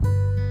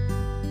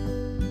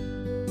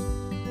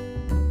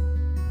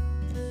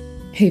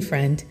Hey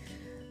friend,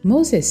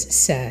 Moses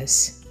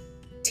says,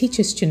 teach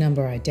us to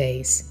number our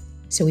days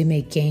so we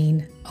may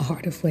gain a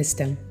heart of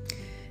wisdom.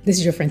 This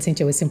is your friend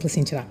Cynthia with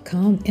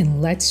simplycynthia.com, and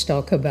let's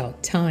talk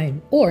about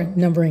time or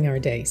numbering our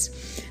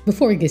days.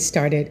 Before we get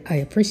started, I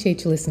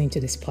appreciate you listening to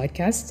this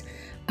podcast.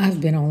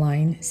 I've been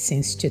online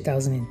since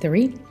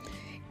 2003,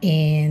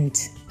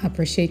 and I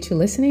appreciate you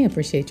listening. I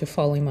appreciate you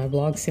following my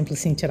blog,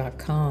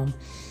 simplycynthia.com.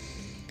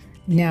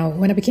 Now,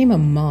 when I became a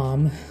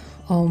mom,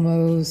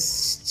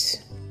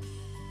 almost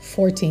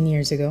 14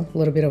 years ago, a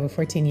little bit over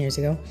 14 years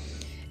ago,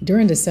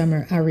 during the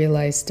summer, I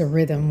realized the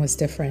rhythm was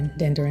different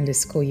than during the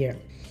school year.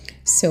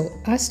 So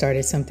I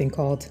started something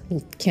called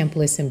Camp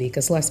Listen,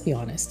 because let's be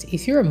honest,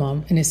 if you're a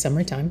mom in the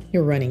summertime,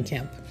 you're running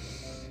camp.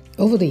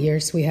 Over the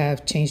years, we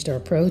have changed our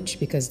approach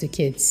because the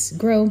kids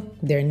grow,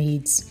 their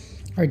needs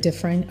are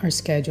different, our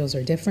schedules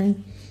are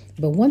different.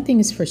 But one thing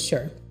is for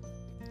sure,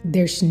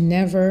 there's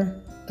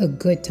never a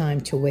good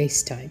time to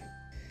waste time.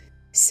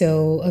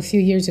 So a few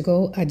years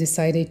ago, I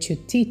decided to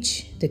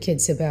teach the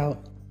kids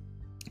about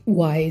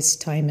wise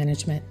time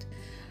management.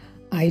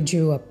 I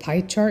drew a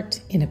pie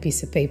chart in a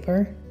piece of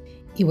paper.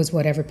 It was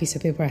whatever piece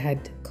of paper I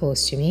had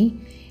close to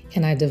me,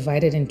 and I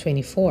divided in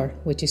 24,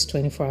 which is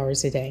 24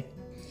 hours a day.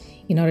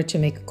 In order to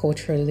make it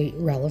culturally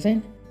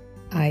relevant,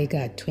 I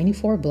got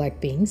 24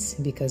 black beans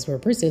because we're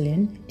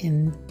Brazilian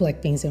and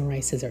black beans and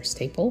rice is our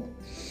staple.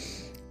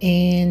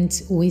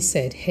 And we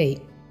said,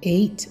 hey,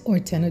 8 or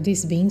 10 of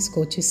these beans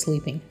go to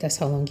sleeping. That's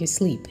how long you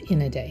sleep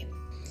in a day.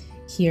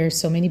 Here are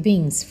so many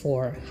beans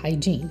for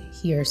hygiene.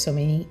 Here are so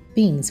many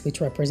beans,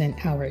 which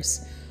represent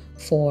hours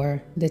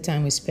for the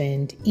time we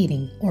spend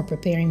eating or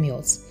preparing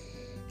meals.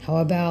 How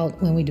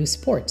about when we do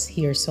sports?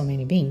 Here are so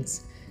many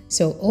beans.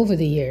 So over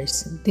the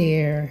years,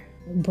 their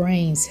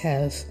brains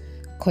have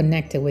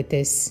connected with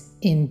this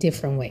in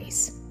different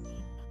ways.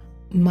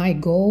 My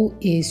goal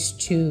is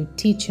to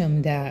teach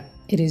them that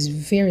it is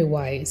very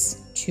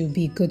wise to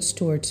be good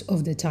stewards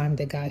of the time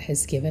that God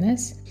has given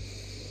us.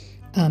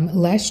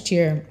 Last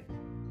year,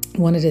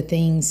 one of the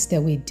things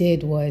that we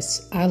did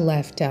was I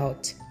left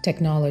out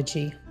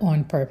technology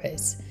on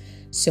purpose.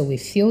 So we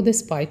fill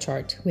this pie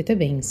chart with the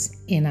beans,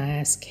 and I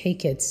ask, hey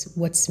kids,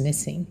 what's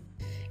missing?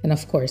 And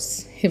of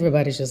course,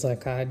 everybody's just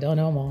like, I don't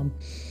know, Mom.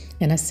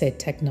 And I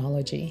said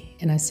technology.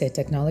 And I said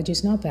technology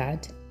is not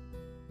bad.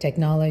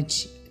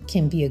 Technology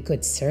can be a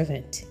good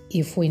servant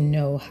if we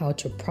know how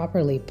to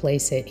properly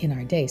place it in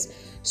our days.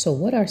 So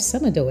what are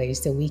some of the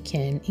ways that we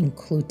can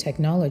include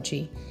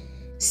technology,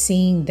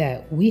 seeing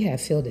that we have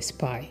filled this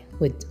pie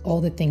with all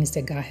the things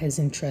that God has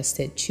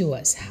entrusted to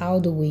us? How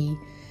do we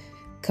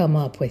come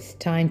up with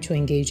time to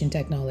engage in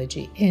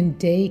technology? And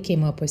they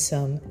came up with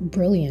some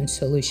brilliant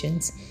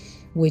solutions,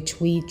 which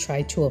we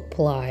tried to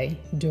apply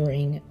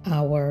during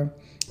our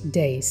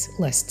days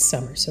last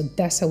summer. So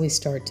that's how we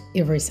start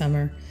every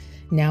summer.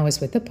 Now is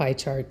with the pie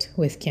chart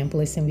with Camp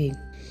Listen Be.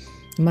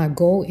 My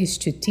goal is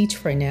to teach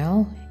for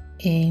now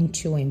and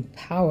to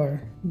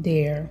empower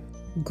their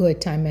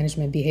good time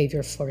management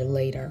behavior for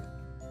later.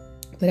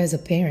 But as a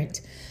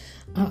parent,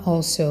 I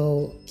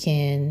also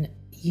can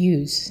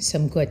use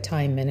some good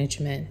time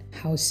management.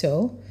 How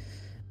so?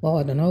 Well,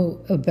 I don't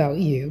know about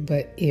you,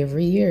 but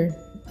every year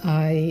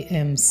I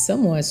am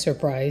somewhat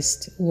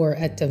surprised we're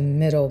at the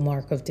middle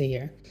mark of the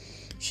year.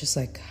 It's just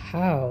like,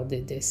 how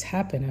did this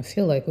happen? I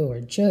feel like we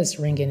were just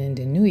ringing in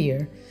the new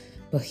year,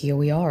 but here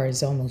we are,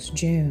 it's almost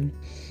June.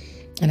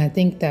 And I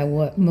think that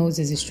what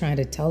Moses is trying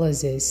to tell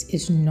us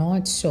is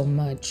not so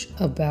much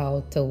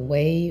about the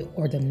way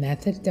or the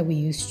method that we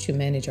use to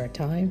manage our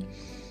time,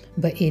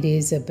 but it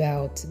is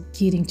about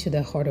getting to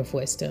the heart of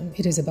wisdom.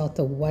 It is about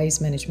the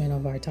wise management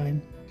of our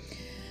time.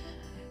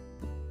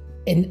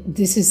 And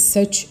this is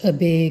such a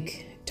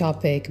big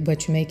topic, but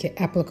to make it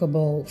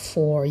applicable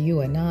for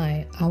you and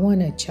I want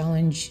to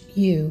challenge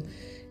you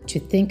to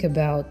think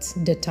about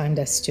the time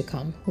that's to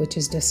come, which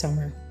is the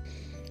summer.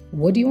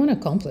 What do you want to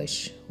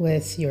accomplish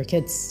with your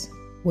kids?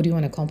 What do you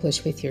want to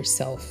accomplish with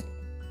yourself?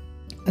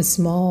 A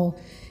small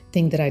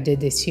thing that I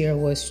did this year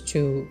was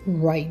to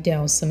write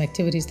down some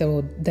activities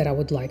that I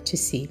would like to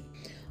see.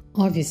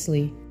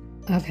 Obviously,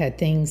 I've had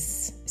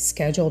things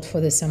scheduled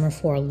for the summer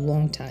for a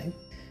long time,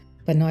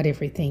 but not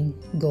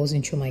everything goes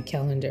into my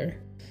calendar.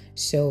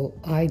 So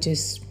I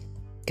just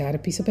got a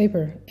piece of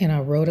paper and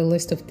I wrote a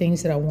list of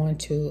things that I want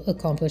to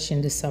accomplish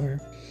in the summer.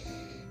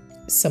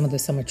 Some of the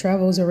summer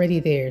travel is already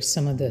there.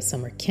 Some of the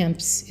summer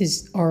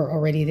camps are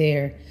already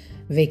there.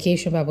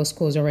 Vacation Bible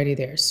school is already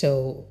there.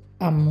 So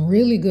I'm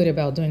really good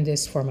about doing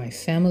this for my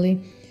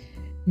family.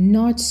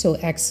 Not so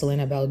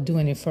excellent about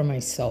doing it for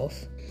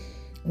myself.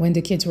 When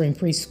the kids were in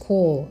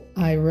preschool,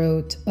 I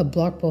wrote a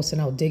blog post,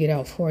 and I'll dig it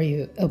out for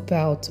you,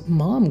 about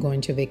mom going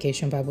to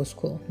Vacation Bible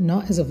school,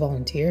 not as a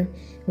volunteer,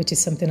 which is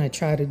something I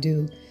try to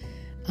do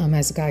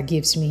as God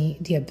gives me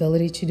the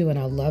ability to do, and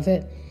I love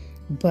it.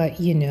 But,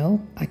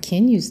 I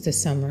can use the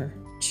summer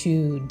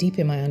to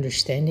deepen my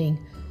understanding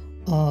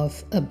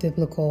of a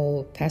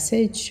biblical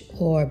passage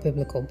or a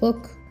biblical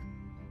book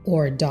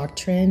or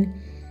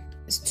doctrine.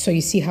 So you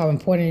see how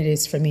important it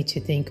is for me to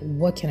think,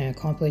 what can I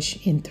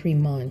accomplish in 3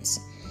 months?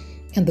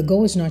 And the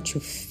goal is not to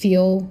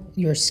fill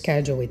your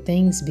schedule with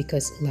things,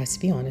 because let's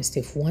be honest,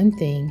 if one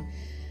thing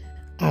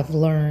I've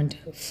learned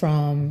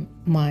from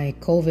my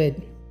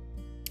COVID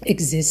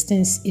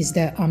existence is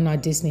that I'm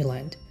not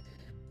Disneyland.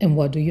 And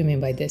what do you mean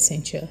by this,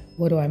 Cynthia?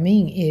 What do I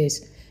mean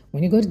is,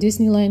 when you go to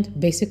Disneyland,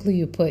 basically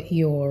you put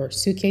your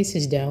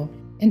suitcases down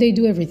and they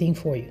do everything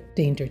for you.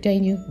 They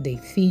entertain you, they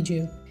feed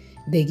you,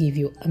 they give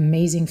you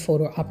amazing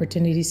photo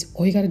opportunities.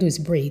 All you gotta do is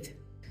breathe,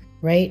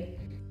 right?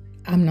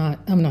 I'm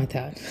not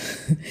that.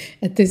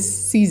 At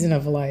this season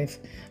of life,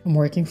 I'm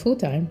working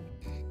full-time.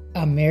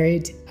 I'm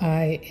married.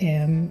 I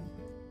am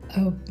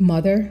a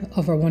mother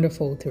of our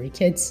wonderful 3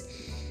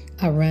 kids.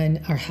 I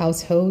run our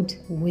household.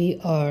 We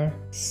are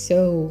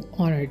so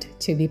honored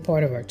to be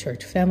part of our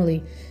church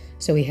family.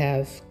 So we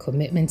have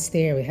commitments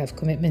there. We have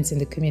commitments in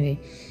the community.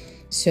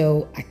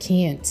 So I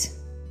can't,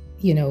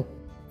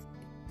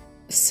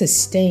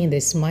 sustain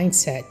this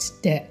mindset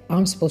that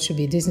I'm supposed to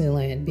be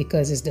Disneyland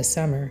because it's the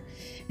summer,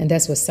 and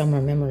that's what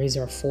summer memories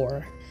are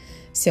for.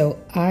 So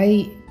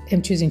I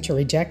am choosing to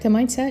reject the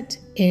mindset,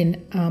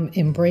 and I'm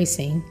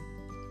embracing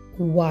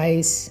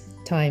wise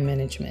time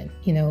management.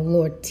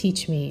 Lord,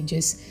 teach me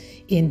just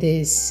in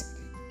this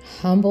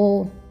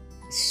humble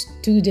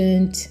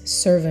student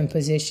servant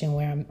position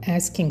where I'm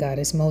asking God,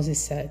 as Moses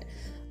said,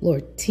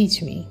 Lord,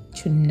 teach me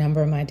to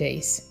number my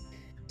days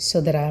so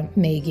that I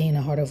may gain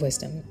a heart of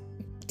wisdom.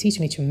 Teach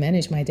me to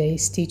manage my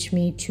days. Teach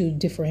me to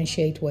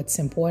differentiate what's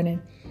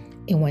important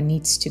and what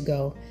needs to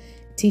go.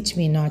 Teach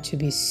me not to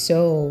be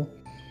so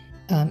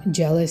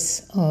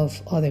jealous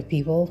of other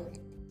people.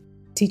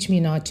 Teach me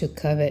not to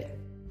covet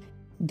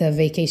the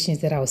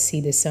vacations that I'll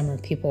see this summer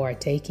people are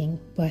taking,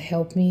 but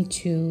help me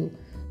to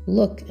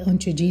look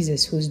unto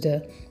Jesus, who's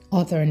the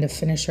author and the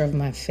finisher of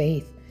my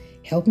faith.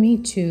 Help me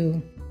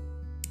to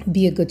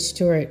be a good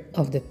steward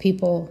of the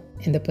people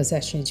and the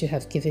possessions you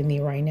have given me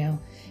right now.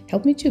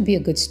 Help me to be a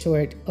good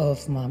steward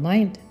of my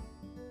mind,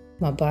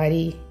 my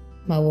body,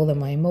 my will, and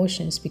my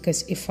emotions,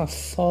 because if I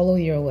follow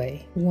your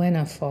way,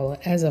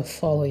 as I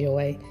follow your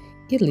way,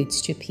 it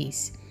leads to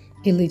peace.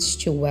 It leads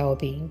to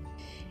well-being.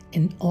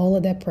 And all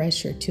of that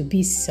pressure to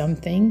be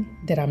something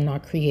that I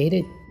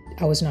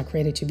was not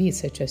created to be,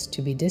 such as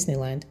to be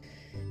Disneyland,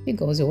 it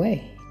goes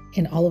away.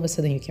 And all of a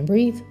sudden you can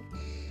breathe.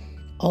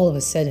 All of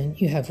a sudden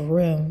you have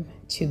room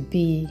to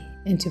be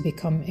and to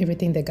become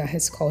everything that God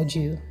has called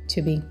you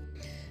to be.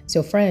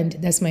 So friend,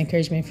 that's my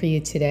encouragement for you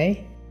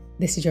today.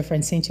 This is your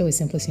friend Cynthia with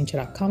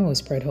simplycynthia.com. It was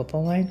Spread Hope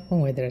Online,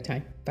 one word at a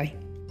time. Bye.